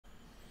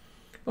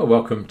Well,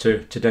 welcome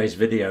to today's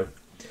video.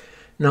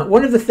 Now,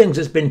 one of the things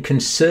that's been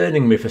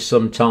concerning me for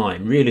some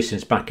time, really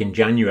since back in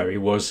January,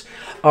 was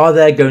are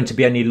there going to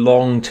be any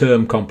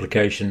long-term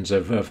complications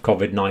of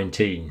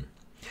COVID-19?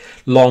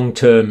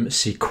 Long-term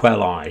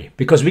sequelae,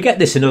 because we get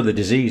this in other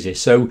diseases,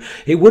 so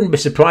it wouldn't be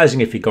surprising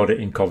if you got it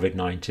in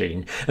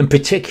COVID-19, and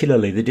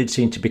particularly there did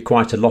seem to be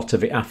quite a lot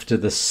of it after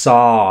the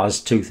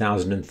SARS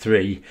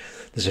 2003,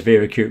 the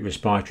severe acute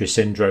respiratory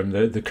syndrome,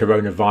 the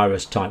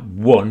coronavirus type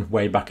 1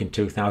 way back in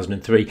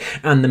 2003,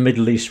 and the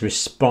Middle East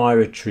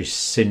respiratory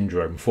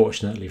syndrome,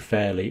 fortunately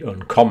fairly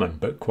uncommon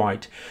but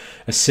quite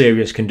a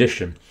serious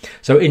condition.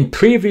 So in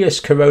previous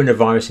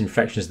coronavirus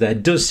infections there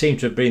does seem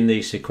to have been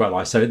these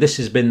sequelae, so this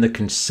has been the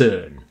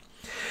concern.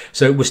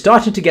 So we're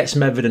starting to get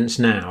some evidence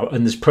now,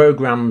 and there's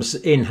programs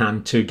in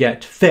hand to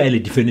get fairly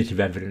definitive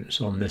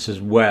evidence on this as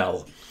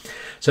well.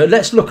 So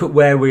let's look at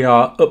where we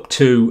are up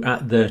to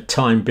at the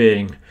time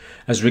being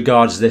as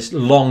regards this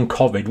long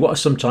COVID, what are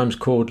sometimes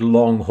called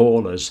long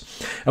haulers.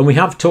 And we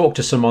have talked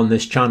to some on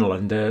this channel,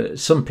 and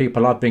some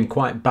people have been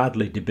quite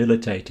badly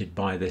debilitated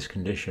by this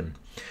condition.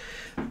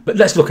 But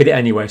let's look at it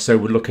anyway. So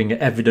we're looking at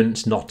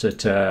evidence, not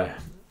at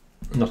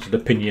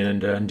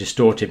opinion and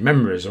distorted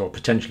memories or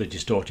potentially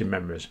distorted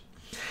memories.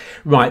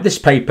 Right, this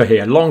paper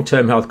here,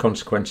 Long-Term Health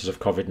Consequences of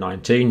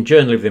COVID-19,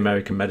 Journal of the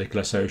American Medical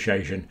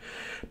Association,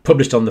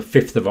 published on the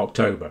 5th of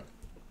October.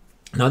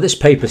 Now, this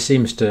paper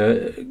seems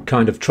to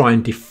kind of try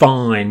and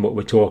define what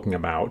we're talking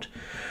about.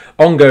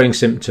 Ongoing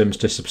symptoms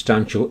to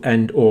substantial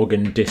end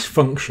organ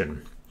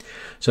dysfunction.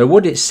 So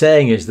what it's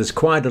saying is there's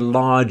quite a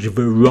large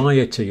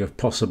variety of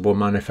possible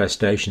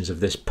manifestations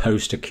of this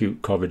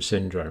post-acute COVID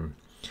syndrome.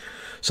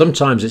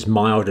 Sometimes it's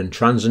mild and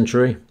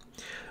transitory.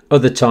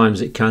 Other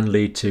times it can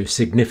lead to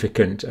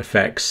significant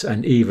effects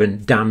and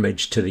even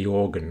damage to the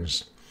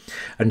organs.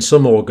 And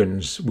some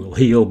organs will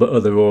heal, but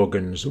other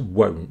organs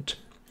won't.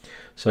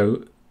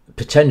 So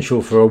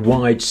potential for a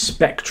wide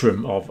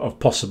spectrum of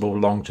possible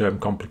long-term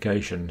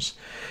complications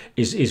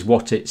is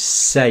what it's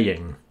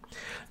saying.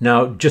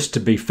 Now, just to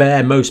be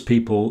fair, most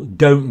people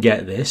don't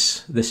get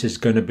this. This is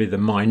going to be the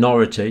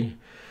minority,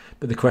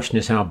 but the question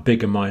is how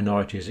big a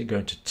minority is it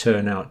going to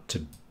turn out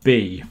to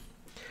be?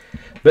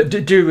 But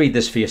do read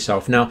this for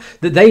yourself. Now,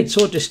 they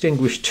sort of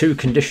distinguish two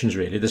conditions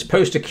really. There's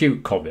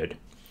post-acute COVID,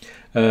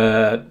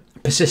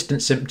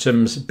 persistent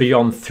symptoms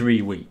beyond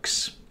 3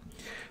 weeks.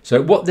 So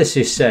what this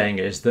is saying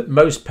is that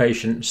most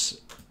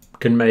patients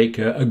can make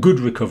a good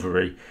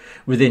recovery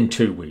within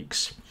 2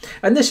 weeks.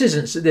 And this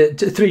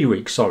isn't 3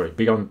 weeks, sorry,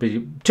 beyond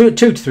 2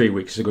 to 3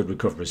 weeks is a good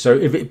recovery. So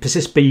if it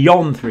persists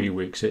beyond 3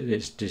 weeks,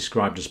 it's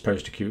described as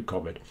post-acute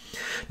COVID.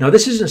 Now,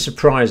 this isn't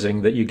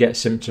surprising that you get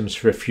symptoms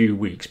for a few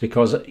weeks,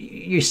 because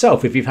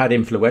yourself, if you've had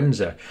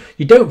influenza,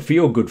 you don't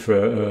feel good for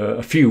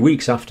a few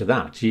weeks after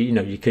that.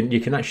 You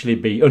can actually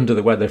be under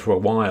the weather for a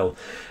while,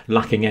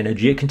 lacking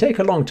energy. It can take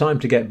a long time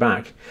to get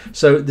back.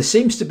 So there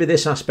seems to be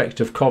this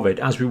aspect of COVID,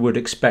 as we would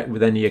expect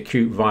with any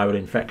acute viral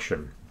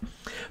infection.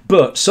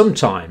 But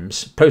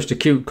sometimes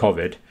post-acute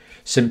COVID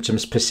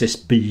symptoms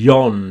persist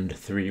beyond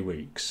 3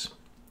 weeks.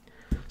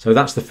 So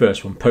that's the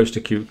first one,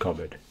 post-acute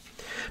COVID.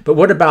 But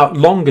what about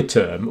longer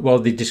term? Well,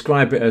 they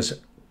describe it as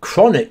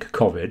chronic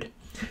COVID.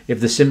 If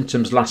the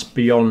symptoms last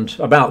beyond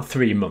about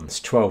 3 months,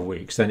 12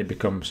 weeks, then it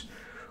becomes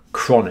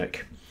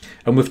chronic.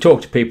 And we've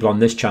talked to people on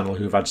this channel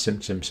who've had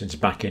symptoms since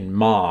back in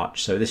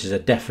March. So this is a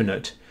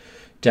definite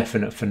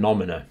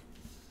phenomena.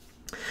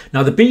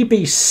 Now, the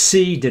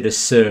BBC did a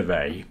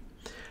survey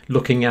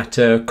looking at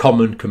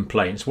common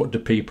complaints. What do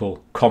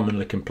people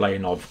commonly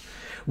complain of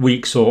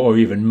weeks or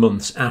even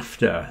months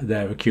after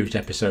their acute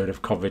episode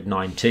of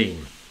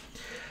COVID-19?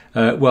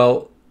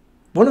 Well,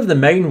 one of the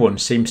main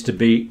ones seems to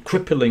be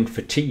crippling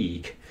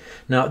fatigue.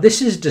 Now, this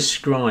is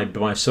described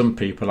by some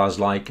people as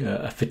like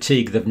a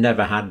fatigue they've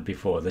never had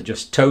before. They're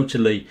just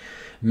totally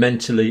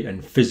mentally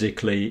and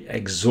physically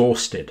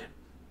exhausted.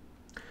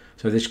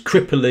 So this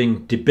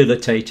crippling,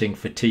 debilitating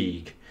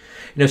fatigue.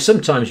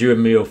 Sometimes you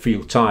and me will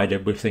feel tired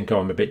and we think, oh,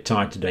 I'm a bit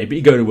tired today, but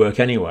you go to work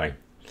anyway.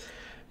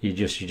 You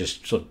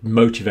just sort of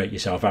motivate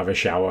yourself, have a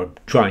shower,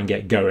 try and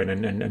get going,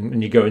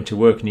 and you go into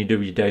work and you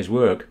do your day's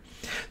work.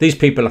 These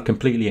people are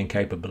completely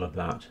incapable of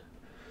that.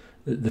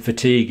 The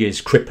fatigue is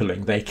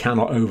crippling. They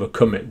cannot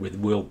overcome it with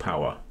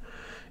willpower.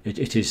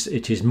 It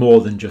is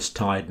more than just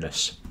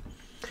tiredness.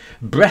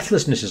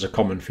 Breathlessness is a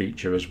common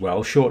feature as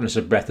well, shortness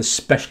of breath,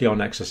 especially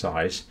on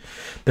exercise.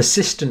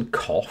 Persistent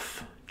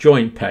cough,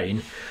 joint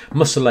pain,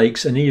 muscle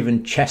aches, and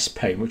even chest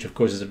pain, which of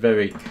course is a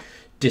very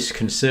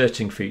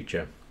disconcerting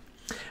feature.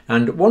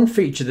 And one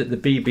feature that the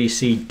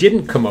BBC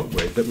didn't come up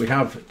with, that we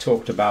have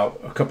talked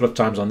about a couple of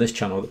times on this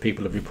channel that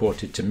people have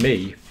reported to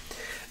me,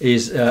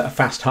 is a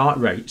fast heart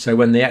rate. So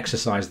when they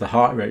exercise, the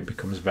heart rate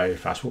becomes very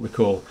fast, what we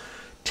call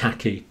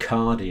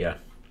tachycardia.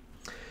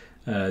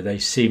 They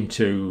seem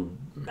to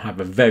have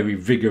a very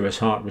vigorous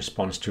heart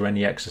response to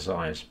any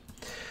exercise.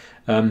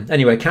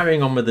 Anyway,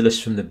 carrying on with the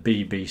list from the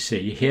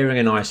BBC, hearing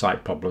and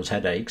eyesight problems,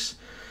 headaches,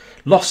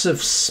 loss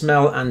of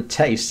smell and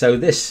taste. So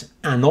this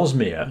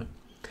anosmia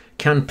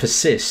can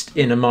persist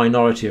in a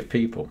minority of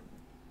people.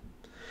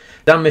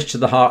 Damage to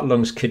the heart,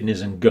 lungs,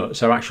 kidneys and gut,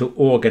 so actual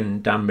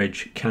organ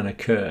damage can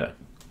occur.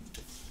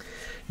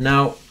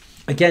 Now,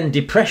 again,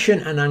 depression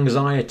and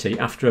anxiety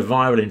after a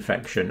viral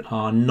infection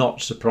are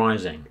not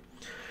surprising.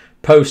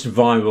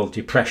 Post-viral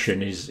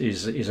depression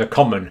is a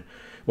common,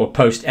 or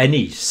post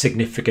any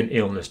significant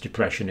illness,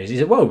 depression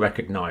is a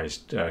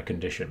well-recognised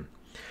condition.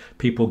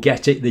 People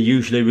get it, they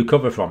usually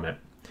recover from it,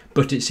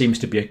 but it seems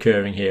to be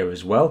occurring here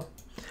as well.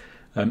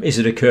 Is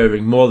it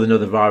occurring more than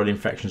other viral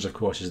infections, of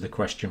course, is the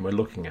question we're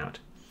looking at.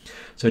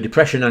 So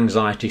depression,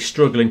 anxiety,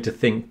 struggling to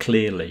think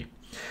clearly.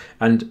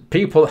 And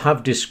people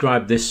have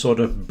described this sort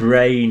of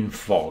brain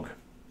fog.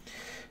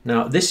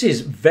 Now, this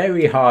is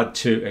very hard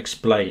to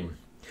explain.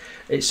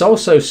 It's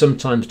also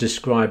sometimes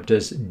described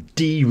as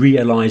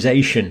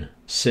derealization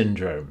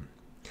syndrome.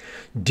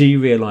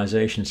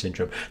 Derealization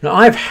syndrome. Now,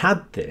 I've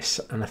had this,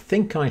 and I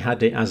think I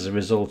had it as a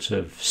result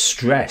of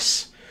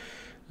stress.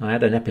 I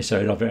had an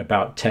episode of it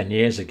about 10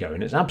 years ago,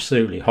 and it's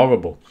absolutely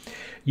horrible.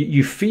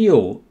 You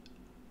feel,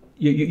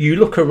 you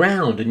look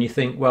around and you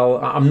think, well,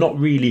 I'm not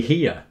really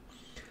here.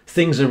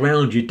 Things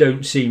around you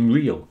don't seem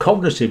real.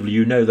 Cognitively,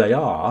 you know they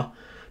are,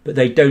 but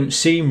they don't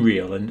seem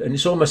real. And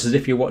it's almost as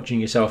if you're watching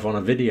yourself on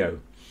a video.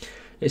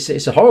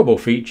 It's a horrible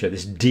feature,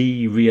 this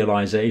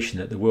derealization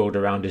that the world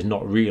around is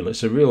not real.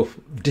 It's a real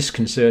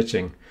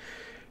disconcerting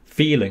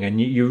feeling, and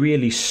you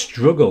really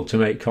struggle to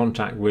make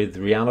contact with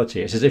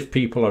reality. It's as if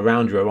people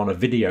around you are on a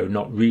video,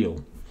 not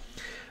real.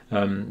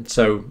 That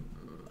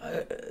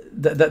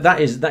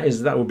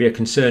would be a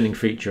concerning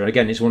feature.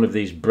 Again, it's one of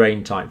these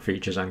brain type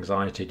features: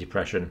 anxiety,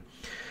 depression,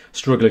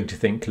 struggling to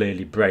think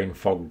clearly, brain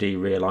fog,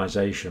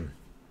 derealization.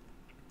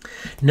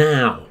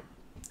 Now,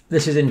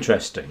 this is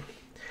interesting.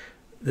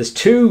 There's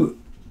two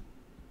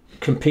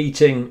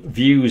competing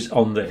views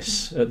on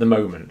this at the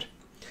moment,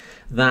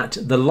 that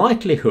the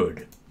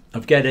likelihood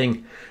of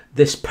getting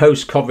this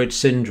post-COVID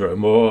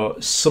syndrome,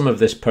 or some of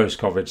this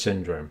post-COVID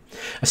syndrome.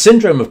 A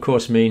syndrome, of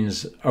course,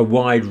 means a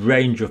wide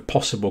range of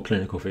possible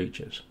clinical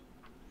features.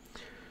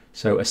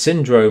 So a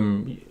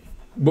syndrome,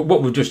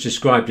 what we've just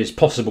described is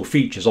possible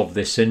features of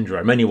this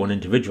syndrome. Any one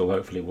individual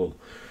hopefully will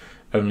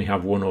only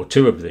have one or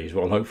two of these,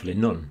 well, hopefully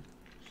none.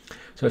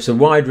 So it's a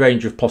wide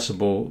range of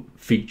possible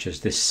features,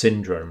 this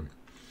syndrome.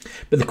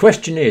 But the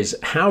question is,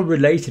 how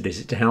related is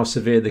it to how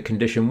severe the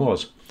condition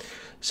was?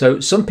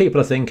 So some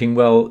people are thinking,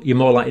 well, you're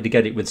more likely to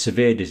get it with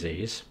severe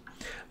disease.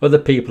 Other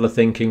people are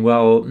thinking,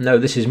 well, no,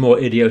 this is more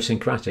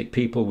idiosyncratic.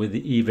 People with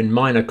even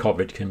minor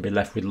COVID can be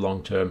left with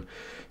long-term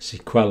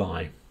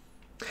sequelae.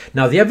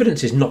 Now, the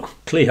evidence is not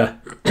clear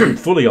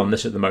fully on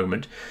this at the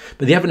moment,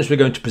 but the evidence we're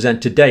going to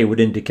present today would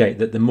indicate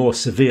that the more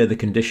severe the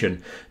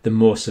condition, the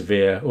more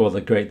severe, or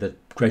the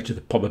greater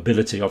the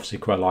probability of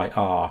sequelae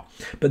are.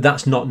 But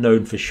that's not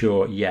known for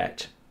sure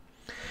yet.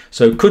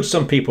 So could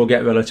some people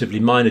get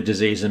relatively minor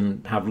disease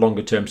and have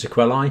longer term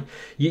sequelae?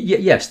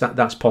 Yes,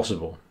 that's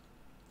possible.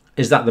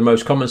 Is that the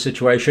most common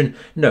situation?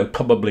 No,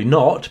 probably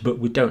not, but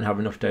we don't have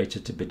enough data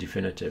to be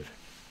definitive.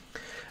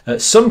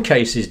 Some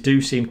cases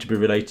do seem to be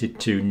related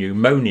to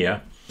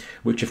pneumonia,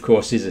 which of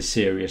course is a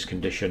serious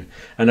condition.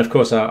 And of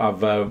course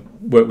I've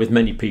worked with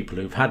many people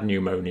who've had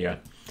pneumonia,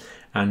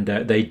 and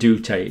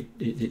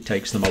it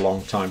takes them a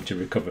long time to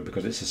recover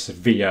because it's a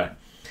severe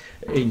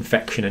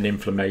infection and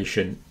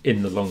inflammation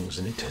in the lungs,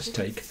 and it does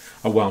take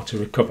a while to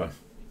recover.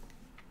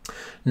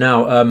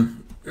 Now,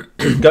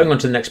 going on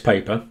to the next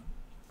paper,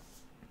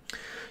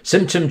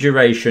 symptom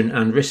duration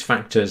and risk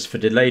factors for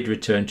delayed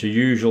return to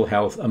usual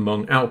health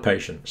among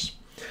outpatients.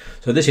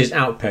 So this is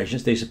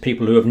outpatients. These are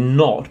people who have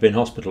not been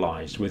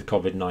hospitalized with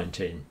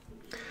COVID-19.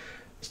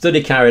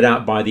 Study carried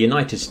out by the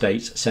United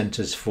States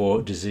Centers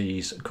for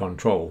Disease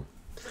Control.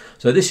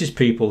 So this is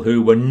people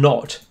who were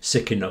not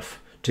sick enough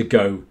to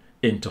go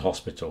into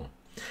hospital.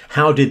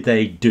 How did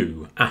they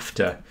do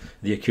after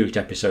the acute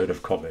episode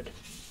of COVID?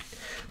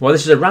 Well,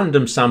 this is a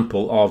random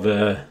sample of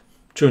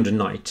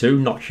 292,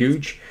 not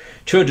huge.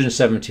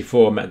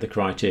 274 met the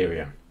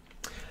criteria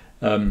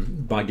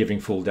by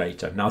giving full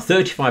data. Now,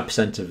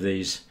 35% of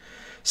these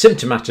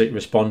symptomatic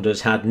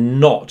responders had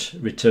not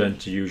returned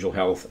to usual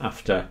health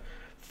after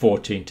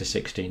 14 to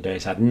 16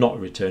 days, had not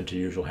returned to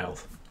usual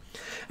health.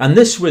 And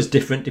this was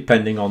different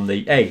depending on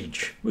the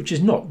age, which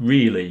is not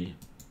really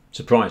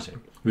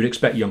surprising. We'd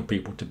expect young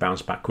people to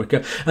bounce back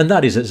quicker, and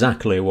that is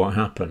exactly what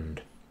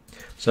happened.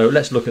 So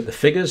let's look at the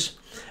figures.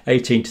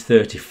 18 to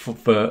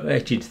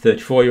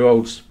 34 year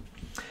olds,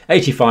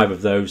 85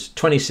 of those,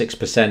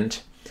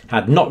 26%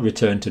 had not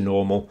returned to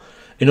normal.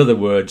 In other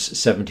words,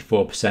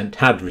 74%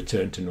 had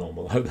returned to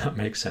normal. I hope that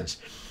makes sense.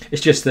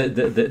 It's just that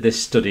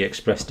this study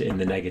expressed it in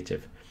the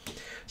negative.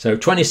 So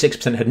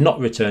 26% had not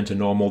returned to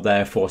normal,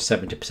 therefore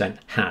 70%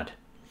 had.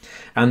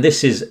 And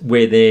this is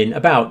within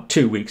about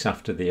 2 weeks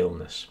after the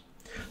illness.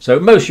 So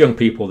most young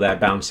people, they're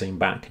bouncing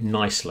back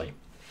nicely.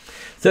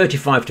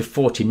 35 to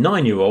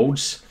 49 year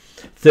olds,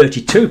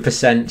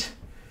 32%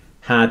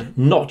 had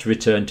not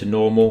returned to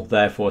normal,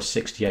 therefore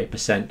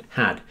 68%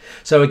 had.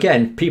 So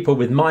again, people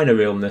with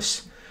minor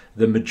illness,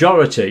 the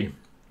majority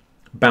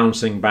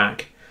bouncing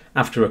back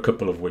after a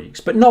couple of weeks,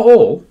 but not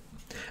all.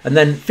 And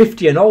then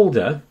 50 and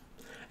older,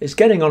 it's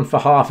getting on for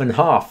half and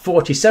half.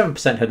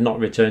 47% had not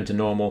returned to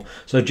normal,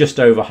 so just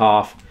over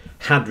half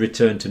had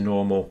returned to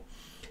normal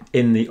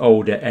in the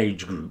older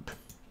age group.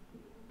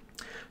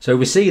 So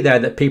we see there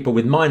that people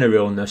with minor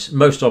illness,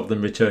 most of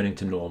them returning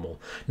to normal.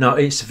 Now,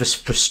 it's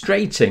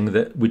frustrating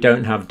that we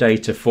don't have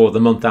data for the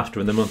month after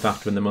and the month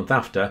after and the month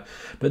after,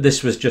 but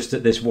this was just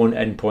at this one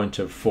endpoint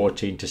of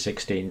 14 to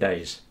 16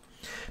 days.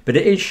 But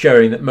it is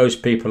showing that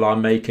most people are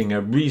making a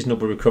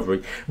reasonable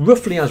recovery,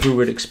 roughly as we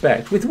would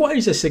expect, with what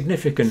is a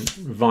significant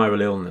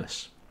viral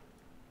illness.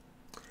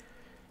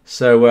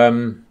 So,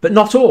 but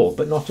not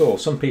all.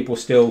 Some people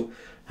still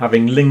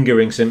having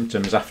lingering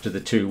symptoms after the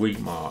 2-week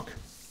mark.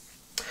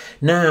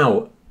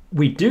 Now,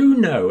 we do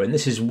know, and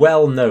this is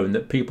well known,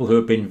 that people who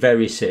have been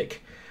very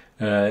sick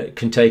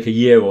can take a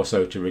year or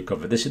so to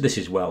recover. This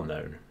is well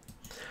known.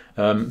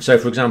 So,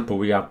 for example,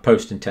 we have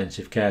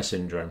post-intensive care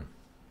syndrome.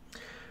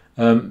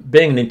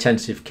 Being in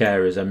intensive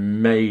care is a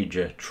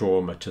major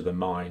trauma to the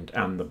mind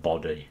and the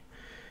body.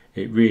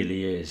 It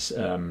really is.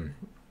 You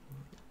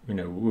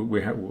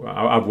know,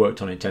 I've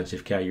worked on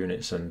intensive care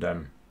units,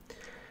 and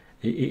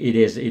it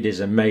is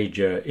a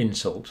major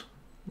insult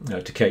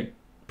to keep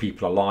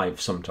people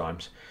alive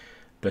sometimes,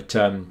 but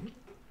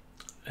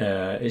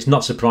it's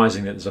not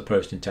surprising that there's a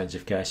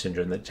post-intensive care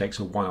syndrome that takes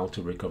a while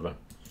to recover.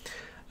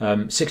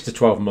 6 to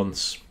 12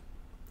 months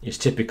is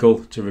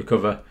typical to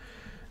recover.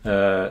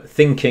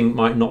 Thinking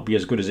might not be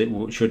as good as it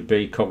should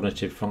be,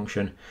 cognitive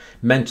function,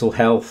 mental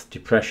health,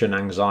 depression,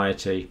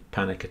 anxiety,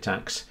 panic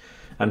attacks,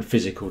 and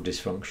physical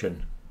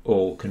dysfunction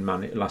all can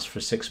last for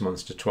 6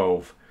 months to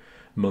 12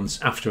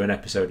 months after an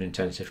episode in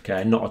intensive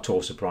care. Not at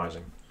all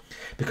surprising,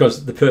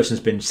 because the person's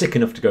been sick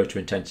enough to go to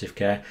intensive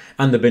care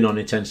and they've been on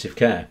intensive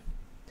care.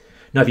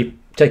 Now, if you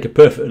take a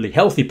perfectly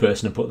healthy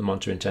person and put them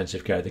onto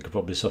intensive care, they could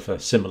probably suffer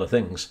similar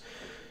things.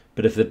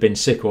 But if they've been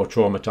sick or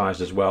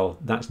traumatized as well,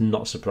 that's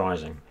not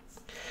surprising.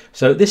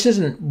 So this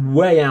isn't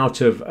way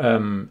out of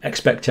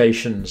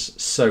expectations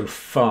so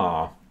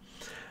far,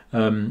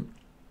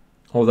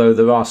 although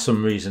there are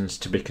some reasons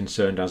to be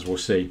concerned, as we'll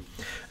see.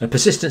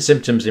 Persistent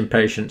symptoms in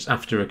patients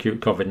after acute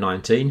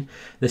COVID-19.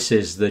 This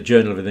is the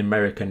Journal of the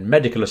American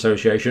Medical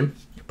Association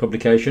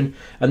publication,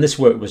 and this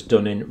work was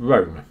done in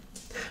Rome.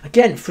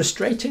 Again,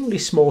 frustratingly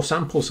small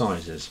sample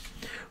sizes.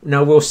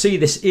 Now, we'll see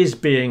this is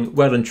being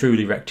well and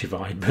truly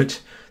rectified,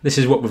 but this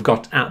is what we've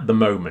got at the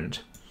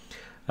moment.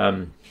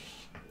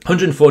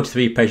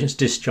 143 patients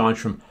discharged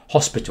from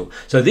hospital.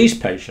 So these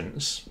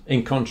patients,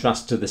 in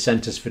contrast to the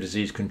Centers for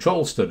Disease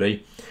Control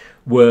study,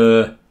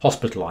 were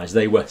hospitalised.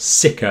 They were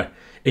sicker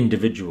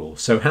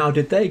individuals. So how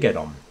did they get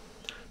on?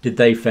 Did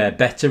they fare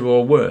better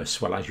or worse?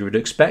 Well, as you would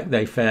expect,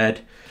 they fared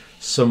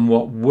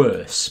somewhat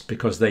worse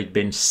because they'd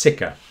been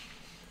sicker.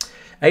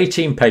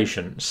 18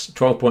 patients,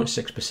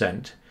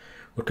 12.6%,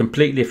 were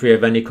completely free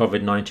of any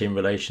COVID-19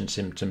 related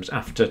symptoms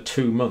after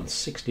 2 months,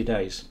 60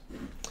 days.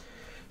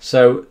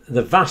 So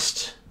the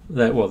vast,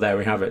 well, there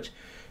we have it,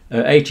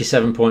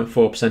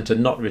 87.4% had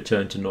not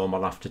returned to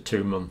normal after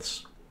 2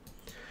 months.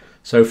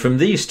 So from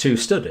these two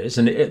studies,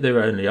 and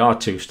there only are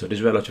 2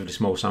 studies, relatively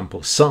small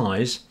sample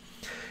size,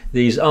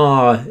 these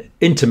are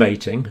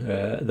intimating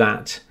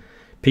that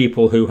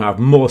people who have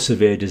more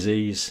severe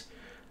disease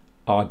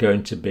are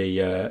going to be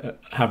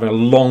have a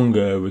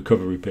longer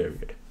recovery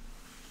period.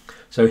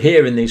 So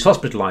here in these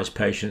hospitalised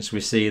patients,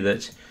 we see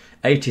that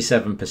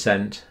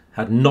 87%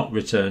 had not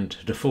returned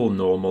to full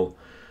normal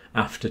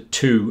after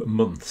 2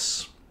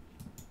 months.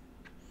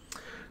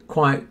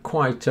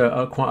 Quite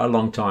a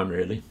long time,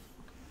 really.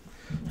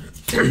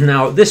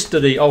 Now, this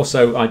study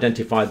also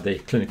identified the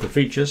clinical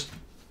features,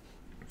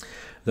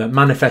 the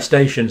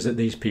manifestations that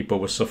these people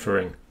were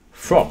suffering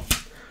from.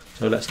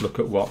 So let's look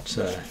at what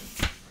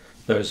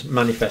those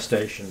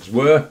manifestations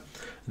were.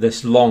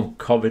 This long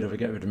COVID, if I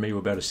get rid of me,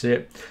 we'll be able to see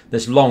it.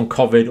 This long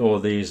COVID, or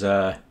these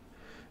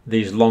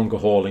longer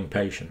hauling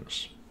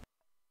patients.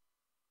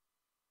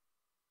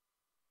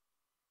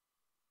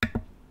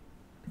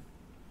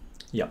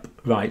 Yep,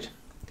 right.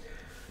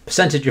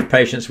 Percentage of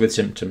patients with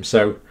symptoms.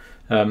 So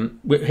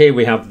here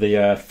we have the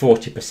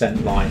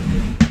 40% line.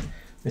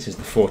 This is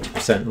the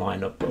 40%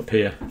 line up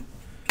here.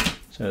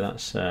 So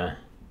that's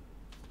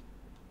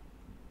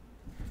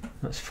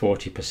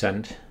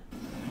 40%.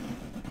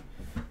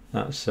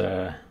 That's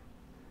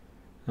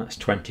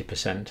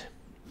 20%.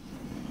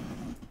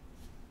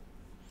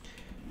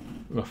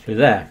 Roughly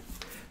there.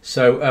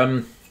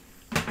 So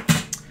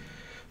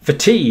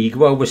fatigue.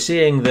 Well, we're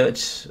seeing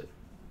that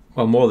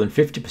more than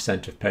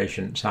 50% of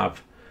patients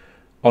have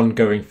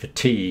ongoing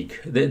fatigue.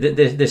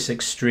 This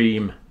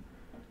extreme,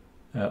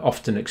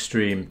 often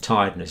extreme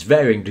tiredness,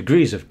 varying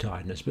degrees of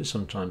tiredness, but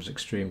sometimes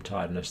extreme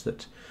tiredness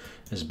that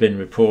has been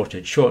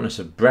reported. Shortness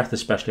of breath,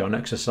 especially on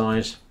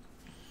exercise.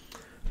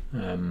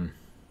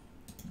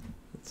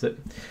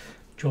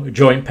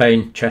 Joint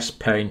pain, chest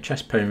pain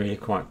really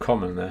quite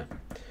common there,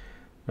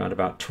 around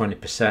about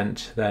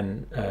 20%.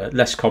 Then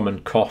less common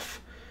cough,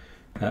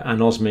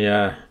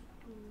 anosmia,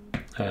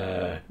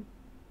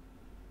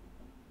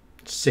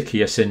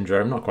 Sikia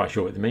syndrome, not quite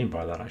sure what they mean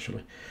by that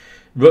actually.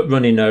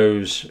 Runny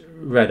nose,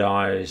 red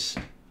eyes,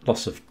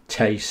 loss of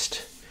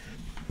taste,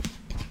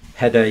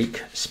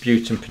 headache,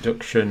 sputum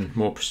production,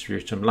 more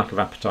sputum, lack of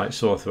appetite,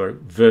 sore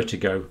throat,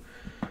 vertigo,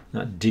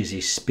 that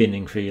dizzy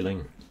spinning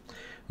feeling,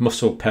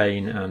 muscle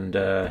pain, and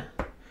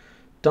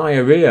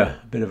diarrhea,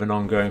 a bit of an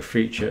ongoing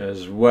feature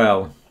as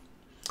well.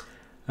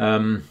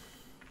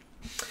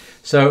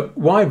 So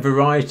wide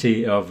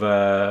variety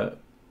of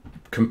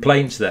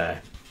complaints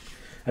there.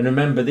 And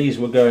remember, these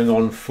were going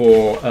on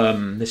for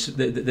the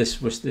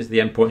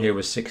endpoint here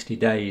was 60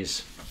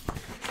 days.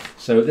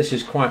 So this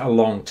is quite a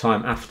long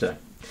time after.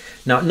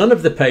 Now, none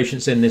of the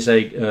patients in this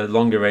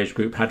longer age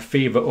group had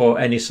fever or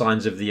any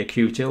signs of the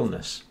acute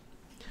illness.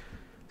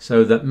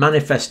 So the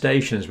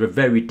manifestations were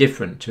very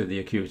different to the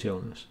acute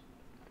illness.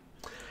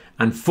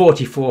 And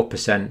 44%,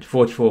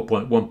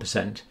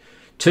 44.1%,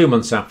 2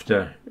 months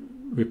after,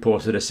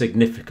 reported a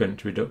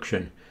significant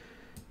reduction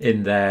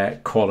in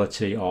their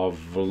quality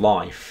of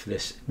life.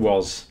 This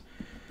was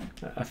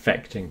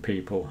affecting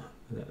people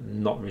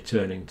not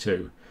returning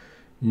to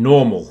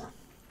normal.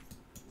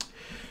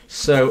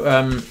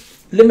 So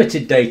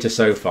limited data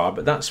so far,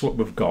 but that's what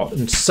we've got.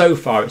 And so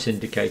far it's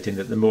indicating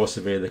that the more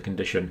severe the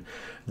condition,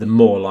 the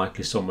more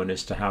likely someone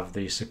is to have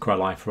these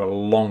sequelae for a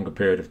longer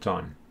period of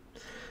time.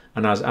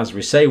 And as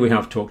we say, we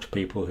have talked to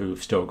people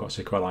who've still got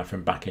sequelae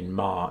from back in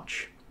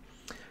March.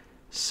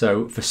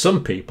 So for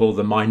some people,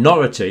 the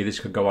minority,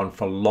 this could go on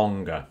for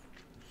longer.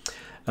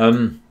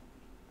 Now,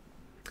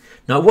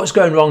 what's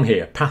going wrong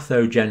here?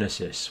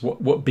 Pathogenesis.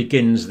 What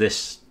begins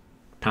this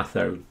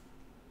patho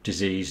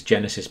disease,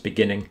 genesis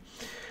beginning?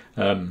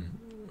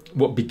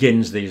 What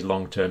begins these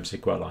long-term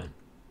sequelae?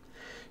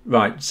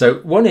 Right, so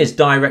one is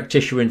direct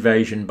tissue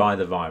invasion by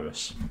the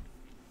virus.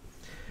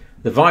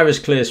 The virus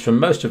clears from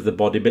most of the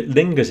body, but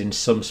lingers in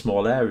some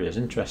small areas.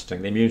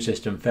 Interesting, the immune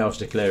system fails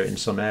to clear it in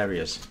some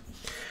areas.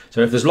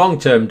 So if there's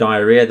long-term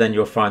diarrhea, then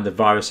you'll find the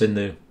virus in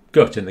the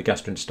gut, in the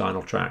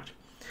gastrointestinal tract.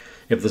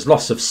 If there's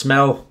loss of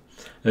smell,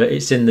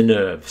 it's in the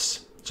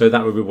nerves. So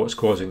that would be what's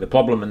causing the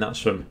problem, and that's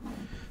from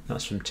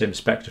Tim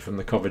Spector from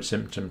the COVID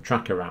Symptom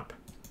Tracker app.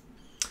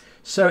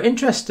 So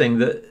interesting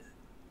that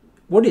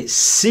what it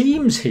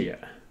seems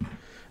here,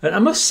 and I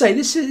must say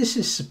this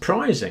is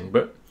surprising,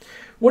 but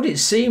what it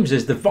seems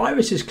is the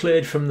virus is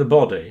cleared from the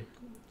body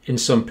in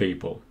some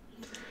people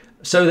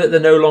so that they're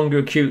no longer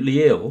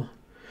acutely ill,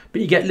 but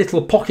you get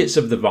little pockets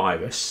of the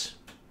virus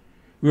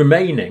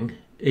remaining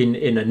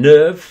in a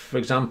nerve, for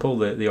example,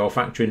 the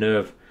olfactory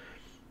nerve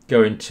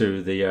going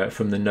to the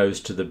from the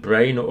nose to the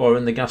brain, or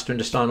in the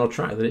gastrointestinal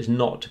tract, that it's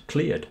not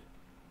cleared.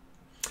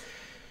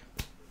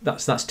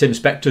 That's Tim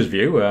Spector's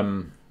view.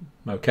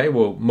 Okay,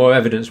 well, more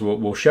evidence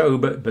will show,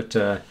 but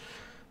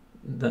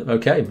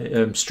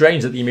okay,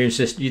 strange that the immune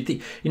system.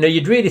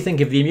 You'd really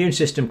think if the immune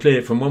system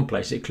cleared it from one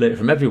place, it cleared it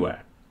from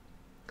everywhere.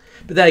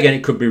 But then again,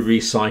 it could be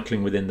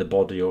recycling within the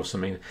body or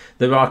something.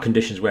 There are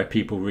conditions where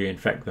people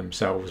reinfect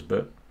themselves,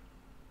 but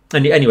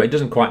anyway, it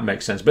doesn't quite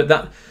make sense. But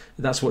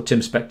that's what Tim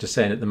Spector's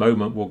saying at the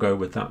moment. We'll go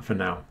with that for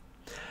now.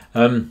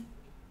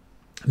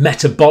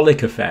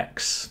 Metabolic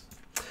effects.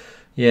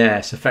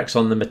 Yes, effects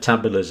on the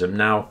metabolism.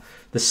 Now,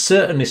 there's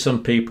certainly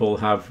some people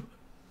have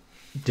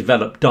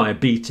developed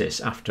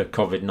diabetes after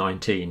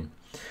COVID-19,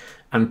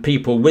 and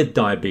people with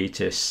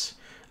diabetes,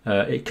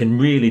 it can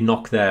really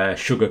knock their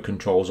sugar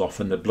controls off,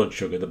 and the blood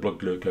sugar, the blood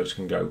glucose,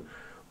 can go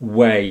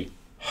way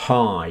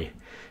high,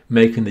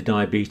 making the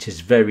diabetes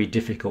very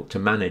difficult to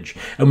manage.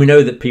 And we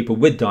know that people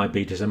with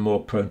diabetes are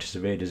more prone to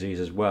severe disease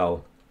as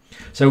well.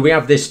 So we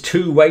have this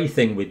two-way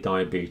thing with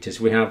diabetes.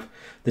 We have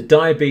the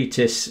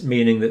diabetes,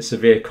 meaning that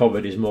severe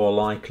COVID is more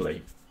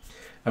likely,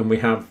 and we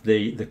have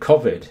the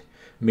COVID,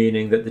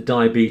 meaning that the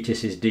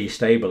diabetes is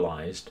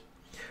destabilized.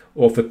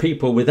 Or for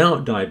people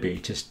without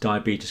diabetes,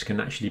 diabetes can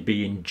actually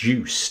be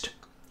induced.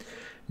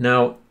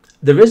 Now,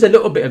 there is a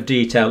little bit of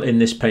detail in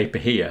this paper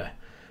here.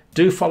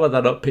 Do follow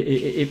that up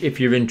if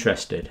you're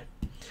interested.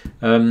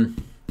 But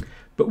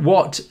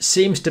what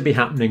seems to be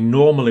happening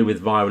normally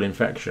with viral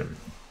infection,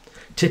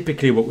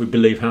 typically what we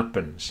believe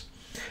happens,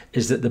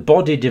 is that the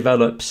body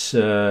develops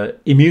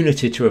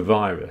immunity to a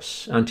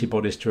virus,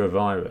 antibodies to a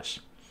virus.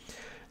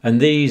 And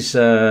these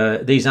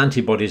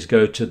antibodies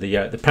go to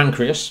the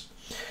pancreas,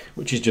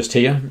 which is just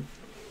here.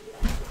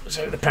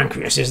 So the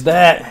pancreas is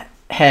there,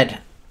 head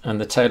and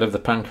the tail of the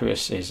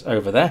pancreas is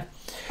over there,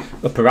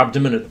 upper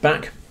abdomen at the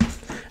back.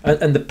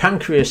 And the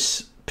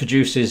pancreas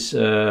produces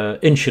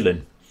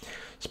insulin,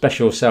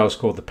 special cells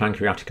called the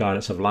pancreatic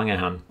islets of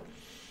Langerhans.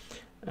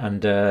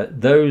 And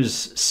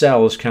those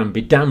cells can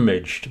be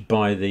damaged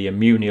by the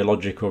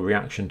immunological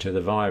reaction to the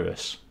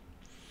virus,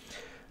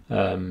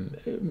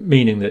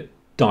 meaning that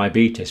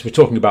diabetes, we're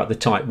talking about the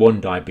type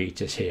 1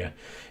 diabetes here,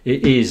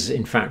 it is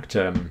in fact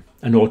an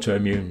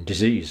autoimmune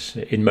disease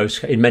in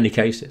many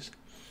cases.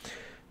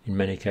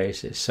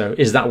 So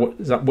is that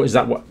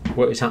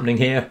what is happening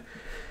here?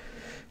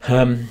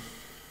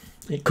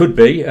 It could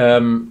be,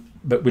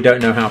 but we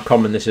don't know how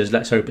common this is.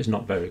 Let's hope it's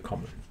not very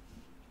common.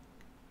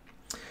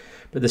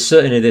 But there's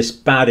certainly this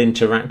bad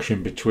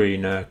interaction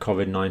between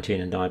COVID-19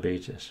 and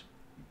diabetes.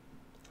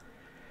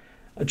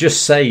 I'll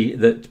just say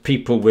that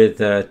people with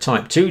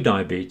type 2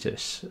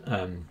 diabetes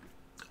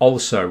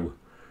also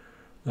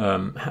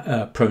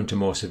prone to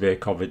more severe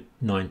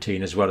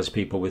COVID-19, as well as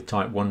people with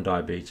type 1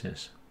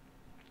 diabetes.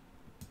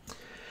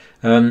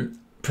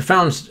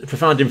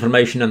 Profound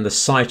inflammation and the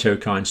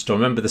cytokine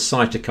storm. Remember, the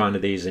cytokine are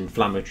these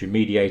inflammatory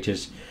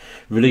mediators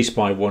released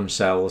by one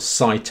cell.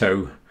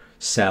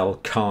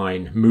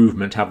 Cytocell-kine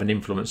movement have an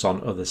influence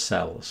on other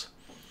cells.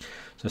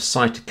 So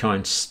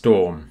cytokine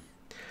storm.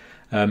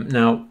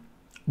 Now,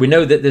 we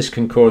know that this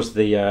can cause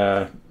the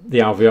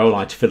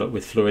alveoli to fill up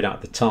with fluid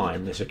at the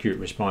time, this acute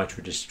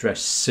respiratory distress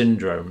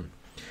syndrome.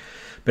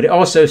 But it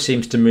also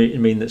seems to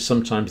mean that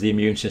sometimes the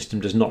immune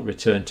system does not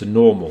return to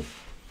normal.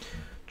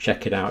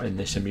 Check it out in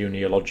this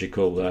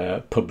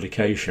immunological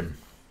publication.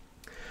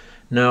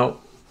 Now,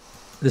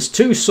 there's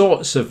two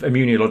sorts of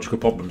immunological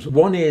problems.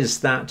 One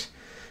is that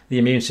the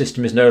immune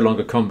system is no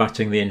longer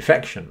combating the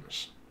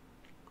infections,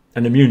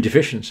 an immune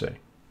deficiency.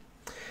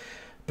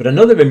 But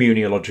another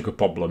immunological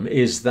problem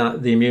is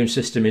that the immune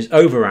system is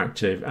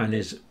overactive and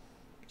is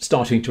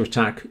starting to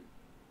attack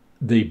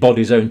the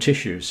body's own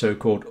tissues,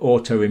 so-called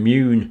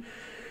autoimmune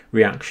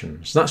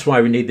reactions. That's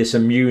why we need this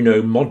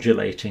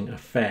immunomodulating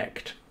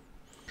effect.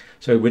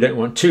 So we don't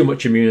want too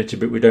much immunity,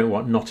 but we don't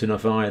want not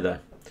enough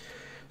either.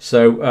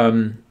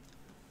 So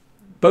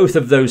both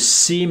of those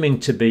seeming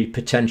to be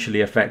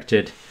potentially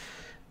affected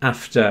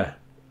after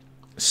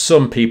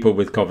some people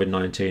with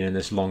COVID-19 and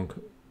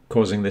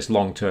causing this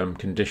long-term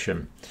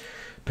condition,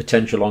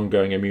 potential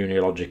ongoing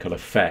immunological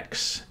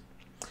effects.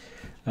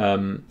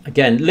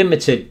 Again,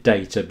 limited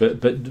data,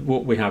 but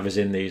what we have is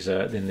in these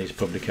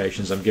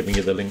publications I'm giving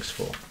you the links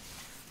for.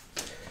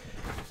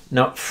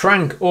 Now,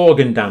 frank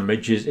organ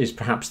damage is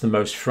perhaps the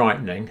most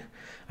frightening,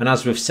 and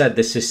as we've said,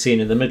 this is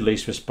seen in the Middle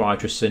East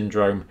respiratory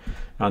syndrome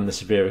and the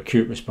severe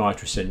acute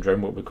respiratory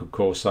syndrome, what we could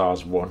call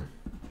SARS-1.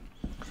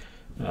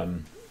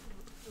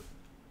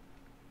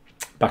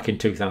 Back in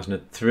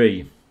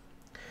 2003.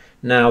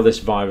 Now this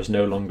virus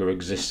no longer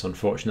exists,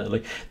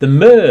 unfortunately. The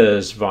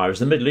MERS virus,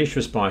 the Middle East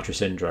respiratory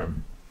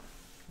syndrome,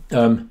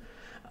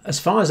 as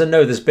far as I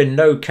know, there's been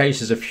no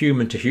cases of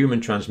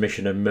human-to-human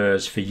transmission of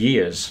MERS for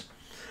years,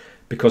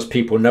 because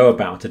people know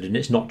about it and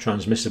it's not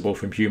transmissible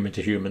from human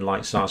to human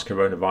like SARS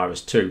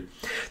coronavirus 2.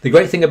 The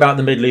great thing about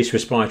the Middle East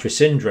respiratory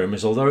syndrome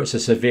is, although it's a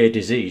severe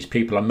disease,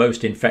 people are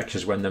most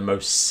infectious when they're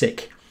most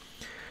sick.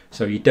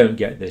 So you don't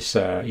get this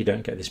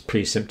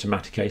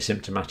pre-symptomatic,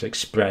 asymptomatic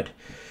spread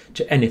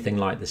to anything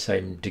like the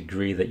same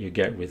degree that you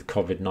get with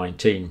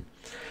COVID-19.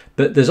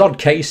 But there's odd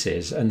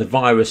cases, and the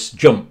virus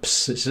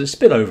jumps. It's a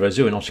spillover, a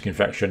zoonotic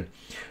infection,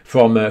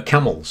 from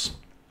camels.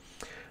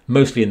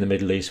 Mostly in the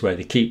Middle East, where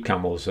they keep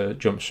camels,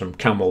 jumps from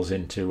camels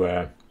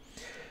into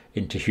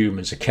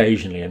humans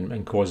occasionally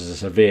and causes a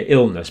severe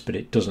illness, but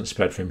it doesn't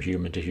spread from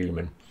human to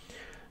human,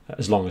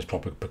 as long as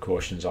proper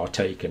precautions are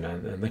taken,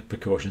 and the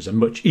precautions are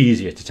much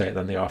easier to take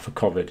than they are for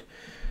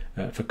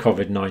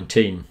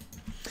COVID-19.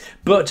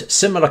 But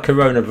similar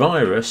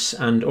coronavirus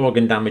and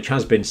organ damage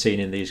has been seen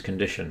in these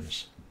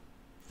conditions.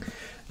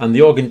 And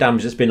the organ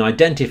damage that's been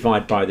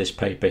identified by this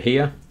paper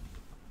here,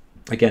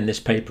 again, this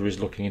paper is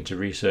looking into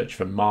research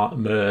for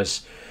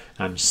MERS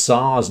and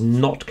SARS,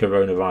 not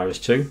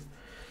coronavirus 2,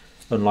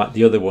 unlike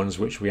the other ones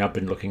which we have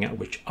been looking at,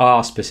 which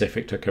are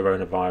specific to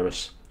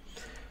coronavirus.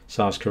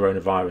 SARS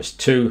coronavirus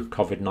 2,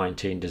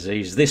 COVID-19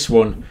 disease. This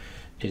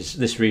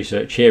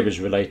research here is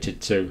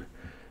related to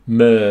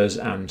MERS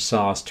and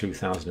SARS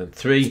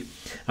 2003,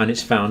 and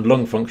it's found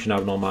lung function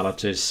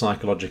abnormalities,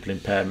 psychological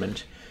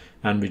impairment,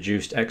 and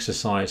reduced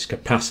exercise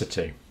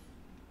capacity.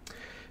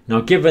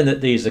 Now, given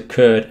that these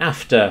occurred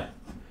after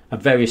a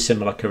very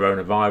similar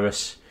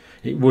coronavirus,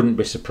 it wouldn't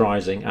be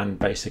surprising, and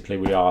basically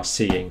we are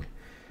seeing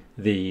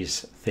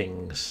these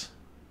things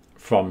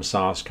from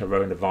SARS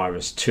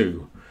coronavirus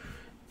 2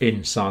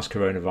 in SARS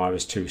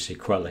coronavirus 2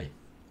 sequelae.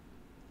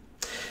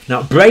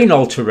 Now, brain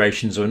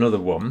alterations are another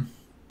one.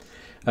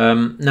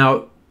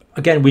 Now,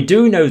 again, we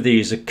do know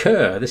these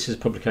occur. This is a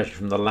publication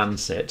from the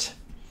Lancet.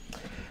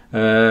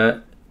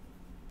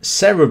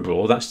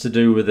 Cerebral, that's to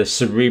do with the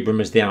cerebrum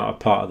as the outer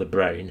part of the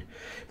brain.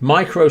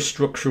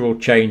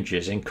 Microstructural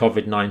changes in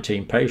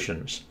COVID-19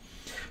 patients.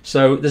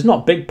 So there's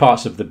not big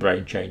parts of the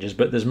brain changes,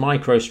 but there's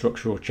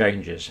microstructural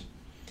changes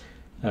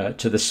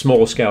to the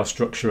small scale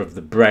structure of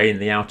the brain,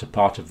 the outer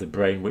part of the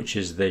brain, which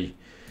is the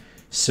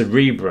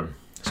cerebrum.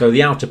 So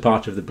the outer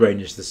part of the brain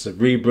is the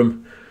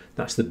cerebrum.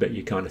 That's the bit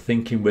you're kind of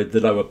thinking with.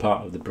 The lower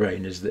part of the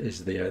brain is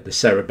the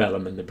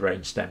cerebellum and the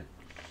brainstem.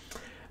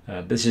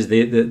 This is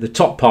the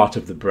top part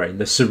of the brain.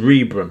 The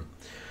cerebrum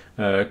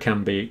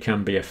can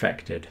be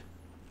affected.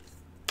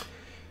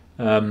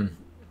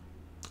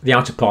 The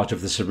outer part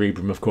of the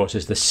cerebrum, of course,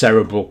 is the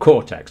cerebral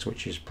cortex,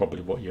 which is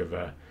probably what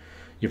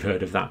you've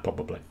heard of that.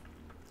 Probably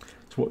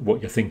it's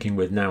what you're thinking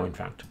with now, in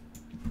fact.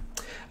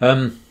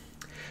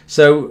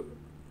 So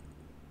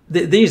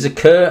these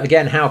occur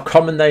again. How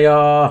common they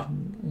are?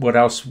 What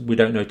else? We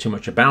don't know too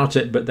much about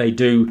it, but they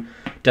do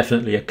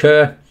definitely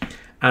occur.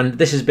 And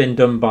this has been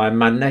done by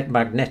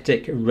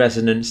magnetic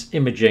resonance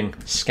imaging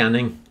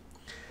scanning.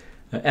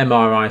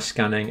 MRI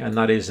scanning, and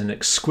that is an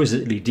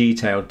exquisitely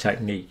detailed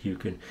technique.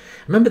 I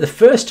remember the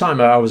first time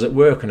I was at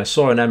work and I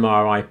saw an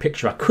MRI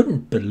picture, I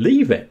couldn't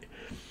believe it.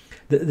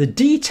 The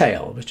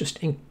detail was just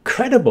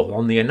incredible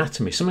on the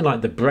anatomy. Something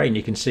like the brain,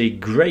 you can see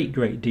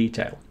great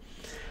detail.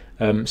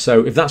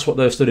 So if that's what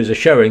those studies are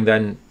showing,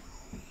 then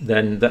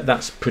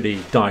that's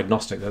pretty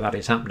diagnostic that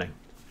is happening.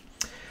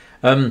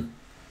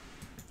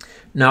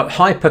 Now,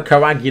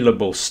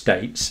 hypercoagulable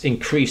states,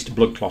 increased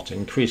blood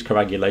clotting, increased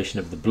coagulation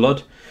of the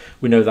blood.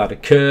 We know that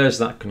occurs.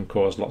 That can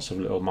cause lots of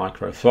little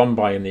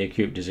microthrombi in the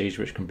acute disease,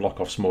 which can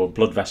block off small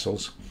blood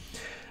vessels.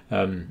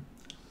 We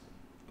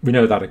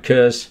know that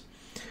occurs.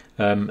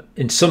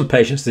 In some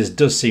patients, this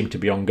does seem to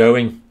be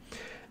ongoing,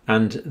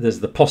 and there's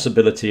the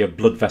possibility of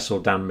blood vessel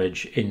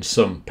damage in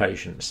some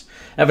patients.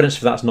 Evidence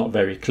for that's not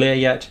very clear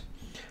yet,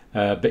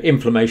 but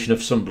inflammation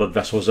of some blood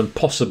vessels, and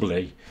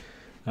possibly,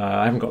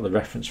 I haven't got the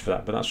reference for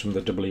that, but that's from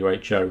the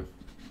WHO,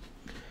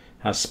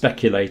 has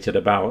speculated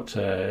about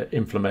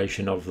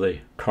inflammation of the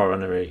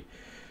coronary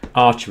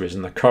arteries.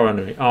 And the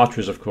coronary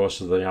arteries, of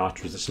course, are the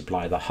arteries that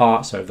supply the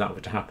heart, so if that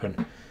were to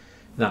happen,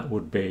 that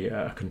would be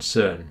a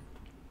concern.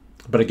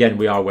 But again,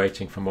 we are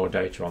waiting for more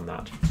data on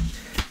that.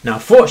 Now,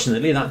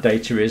 fortunately, that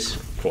data is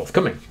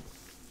forthcoming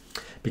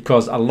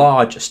because a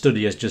large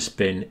study has just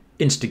been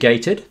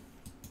instigated.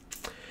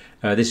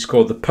 This is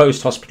called the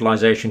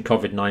Post-Hospitalization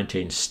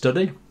COVID-19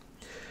 study.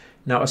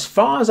 Now, as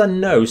far as I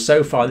know,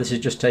 so far this is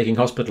just taking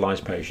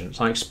hospitalised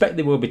patients. I expect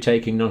they will be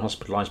taking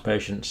non-hospitalised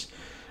patients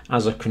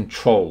as a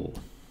control.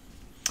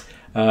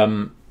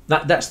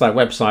 That's their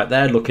website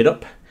there, look it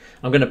up.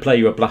 I'm going to play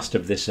you a blast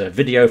of this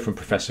video from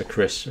Professor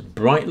Chris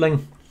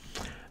Breitling.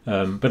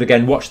 But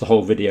again, watch the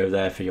whole video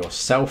there for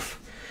yourself.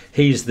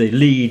 He's the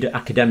lead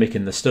academic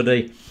in the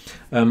study.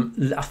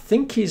 I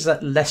think he's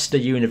at Leicester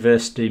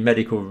University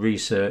Medical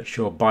Research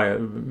or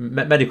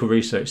Medical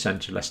Research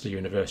Centre, Leicester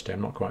University.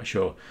 I'm not quite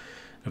sure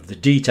of the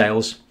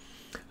details,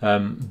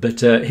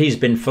 but he's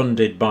been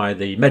funded by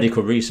the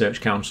Medical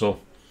Research Council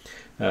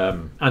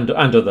and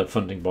other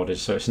funding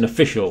bodies. So it's an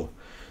official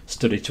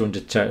study to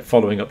undertake,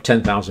 following up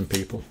 10,000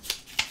 people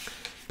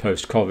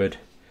post-COVID,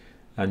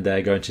 and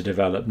they're going to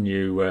develop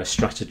new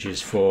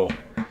strategies for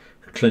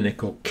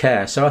clinical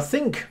care. So I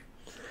think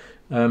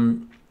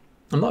I'm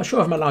not sure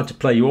if I'm allowed to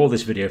play you all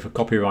this video for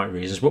copyright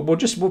reasons, but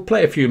we'll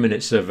play a few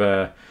minutes of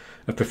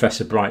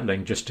Professor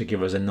Breitling just to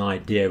give us an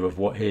idea of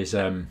what his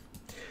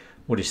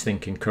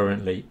thinking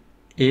currently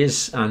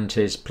is and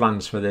his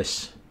plans for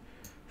this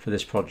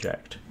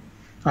project.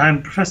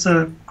 I'm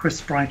Professor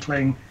Chris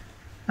Breitling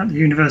at the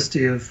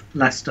University of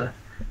Leicester.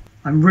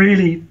 I'm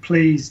really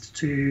pleased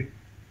to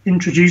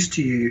introduce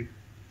to you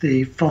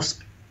the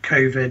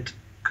Post-COVID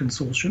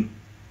Consortium.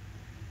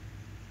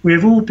 We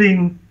have all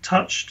been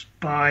touched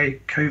by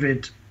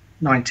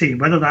COVID-19,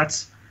 whether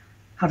that's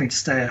having to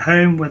stay at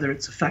home, whether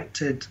it's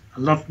affected a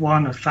loved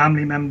one, a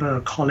family member,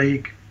 a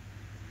colleague.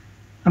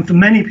 And for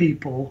many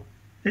people,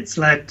 it's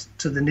led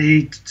to the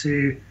need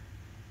to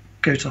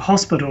go to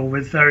hospital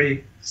with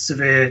very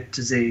severe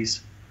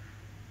disease.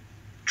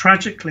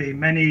 Tragically,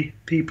 many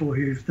people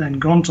who've then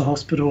gone to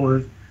hospital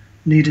have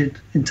needed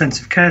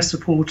intensive care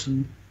support,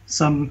 and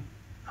some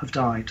have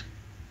died.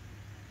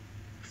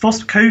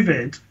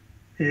 Post-COVID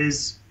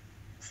is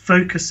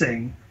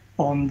focusing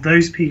on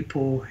those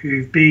people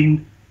who've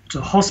been to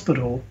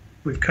hospital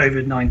with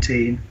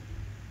COVID-19,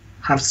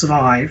 have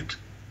survived,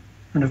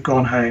 and have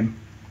gone home.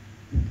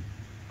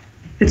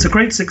 It's a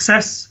great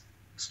success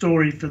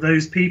story for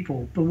those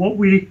people, but what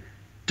we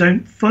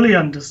don't fully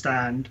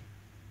understand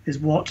is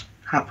what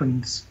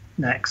happens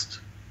next.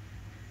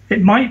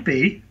 It might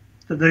be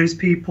that those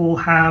people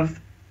have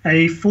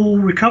a full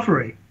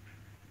recovery,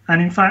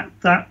 and in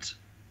fact that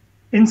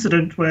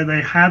incident where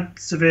they had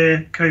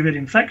severe COVID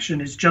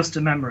infection is just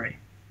a memory.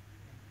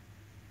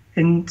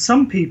 In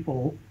some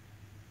people,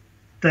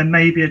 there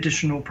may be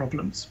additional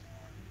problems.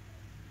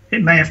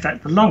 It may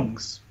affect the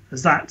lungs,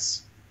 as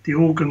that's the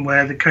organ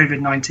where the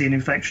COVID-19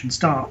 infection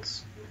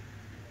starts.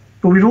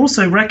 But we've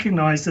also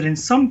recognized that in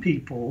some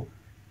people,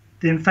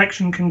 the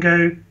infection can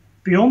go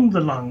beyond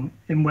the lung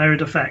in where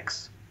it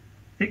affects.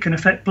 It can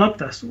affect blood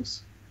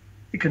vessels.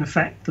 It can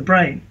affect the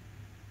brain.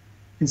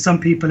 In some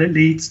people, it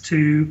leads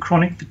to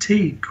chronic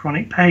fatigue,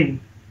 chronic pain,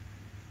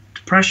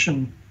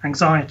 depression,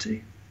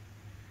 anxiety.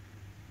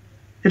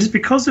 It is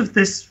because of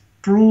this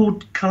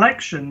broad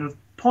collection of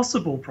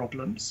possible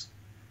problems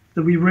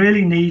that we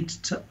really need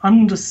to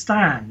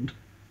understand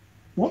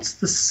what's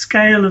the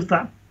scale of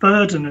that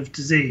burden of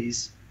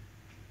disease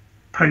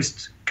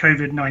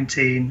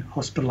post-COVID-19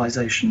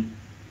 hospitalization.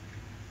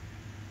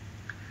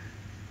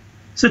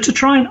 So to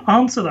try and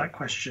answer that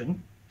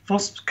question,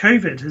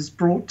 Post-COVID has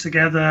brought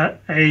together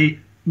a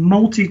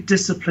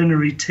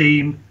multidisciplinary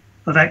team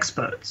of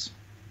experts.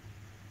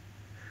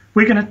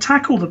 We're going to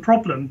tackle the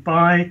problem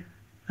by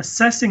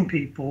assessing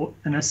people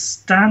in a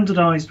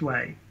standardized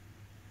way.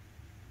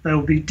 There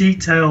will be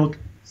detailed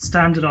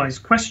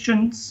standardized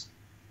questions,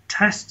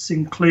 tests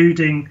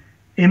including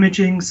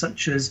imaging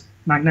such as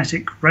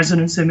magnetic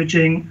resonance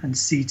imaging and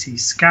CT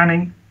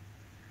scanning.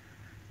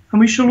 And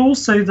we shall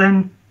also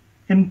then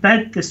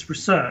embed this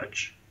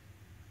research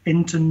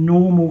into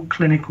normal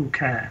clinical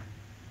care.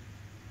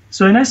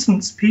 So in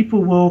essence,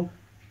 people will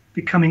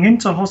be coming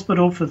into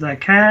hospital for their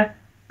care,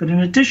 but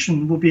in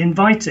addition will be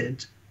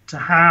invited to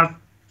have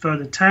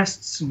further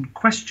tests and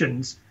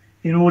questions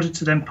in order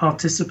to then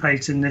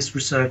participate in this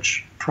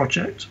research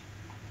project.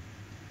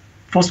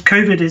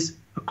 Post-COVID is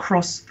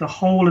across the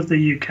whole of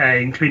the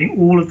UK, including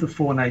all of the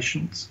 4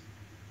 nations.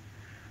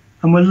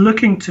 And we're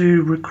looking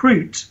to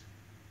recruit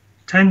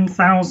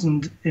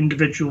 10,000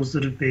 individuals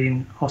that have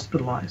been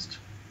hospitalised.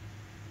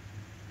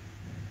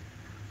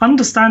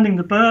 Understanding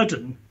the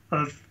burden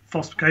of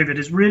post-COVID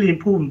is really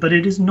important, but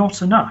it is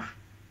not enough.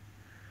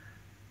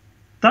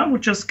 That will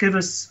just give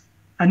us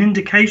an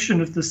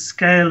indication of the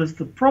scale of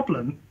the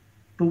problem,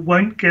 but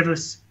won't give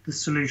us the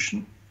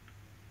solution.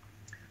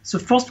 So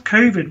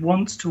post-COVID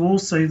wants to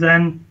also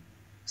then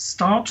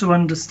start to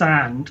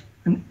understand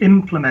and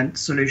implement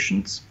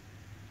solutions.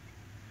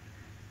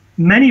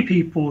 Many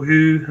people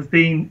who have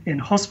been in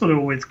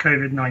hospital with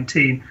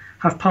COVID-19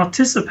 have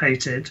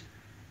participated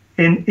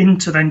in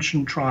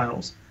intervention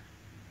trials.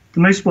 The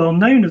most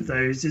well-known of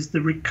those is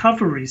the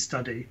recovery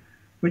study,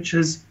 which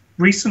has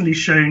recently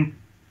shown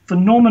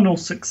phenomenal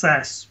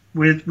success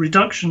with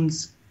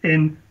reductions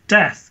in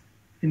death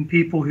in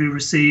people who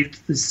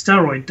received the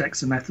steroid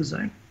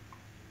dexamethasone.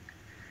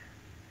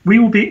 We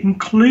will be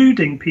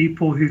including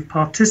people who've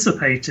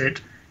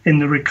participated in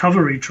the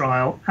recovery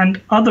trial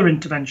and other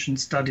intervention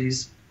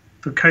studies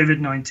for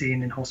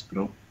COVID-19 in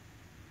hospital.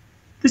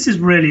 This is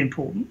really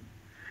important.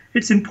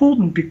 It's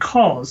important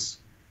because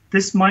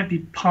this might be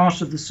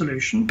part of the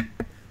solution.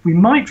 We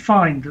might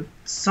find that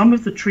some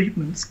of the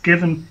treatments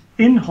given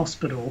in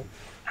hospital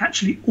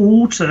actually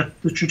alter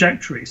the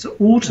trajectory, so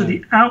alter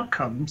the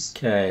outcomes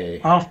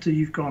after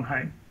you've gone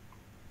home.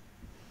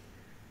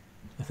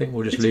 I think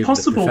we'll just it's leave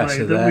possible, the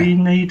professor though, that there. we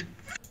need...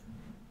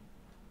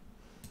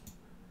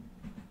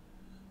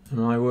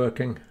 Am I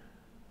working?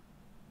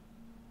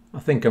 I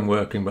think I'm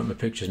working, but my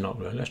picture's not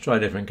working. Let's try a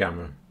different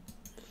camera.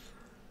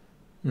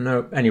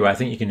 No, anyway, I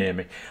think you can hear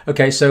me.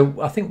 Okay, so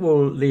I think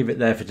we'll leave it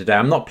there for today.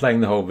 I'm not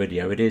playing the whole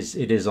video. It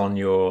is on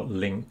your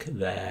link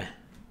there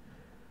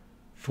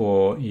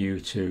for you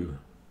to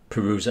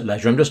peruse at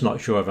leisure. I'm just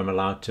not sure if I'm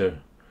allowed to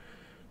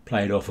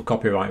play it all for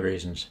copyright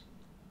reasons.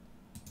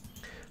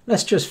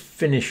 Let's just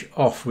finish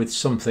off with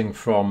something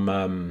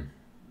from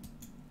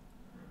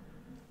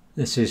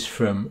this is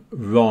from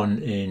Ron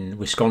in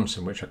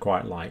Wisconsin, which I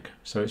quite like.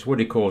 So it's what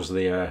he calls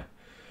the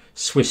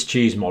Swiss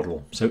cheese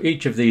model. So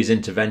each of these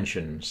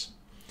interventions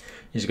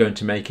is going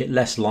to make it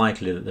less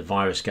likely that the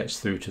virus gets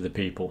through to the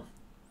people.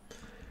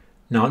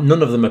 Now,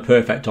 none of them are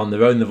perfect on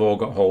their own. They've all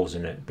got holes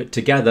in it, but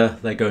together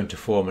they're going to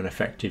form an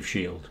effective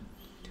shield.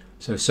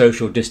 So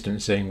social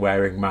distancing,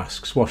 wearing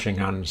masks, washing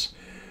hands,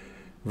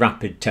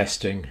 rapid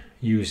testing,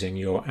 using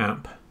your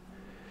app,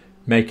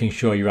 making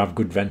sure you have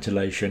good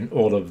ventilation,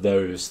 all of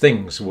those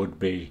things would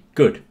be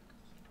good.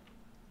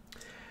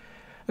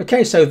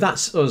 Okay, so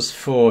that's us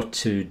for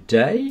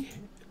today.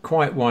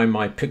 Quite why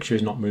my picture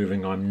is not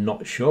moving, I'm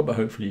not sure, but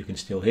hopefully you can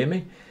still hear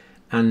me.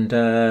 And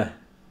yeah,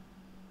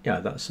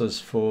 that's us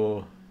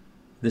for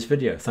this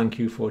video. Thank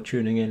you for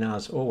tuning in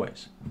as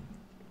always.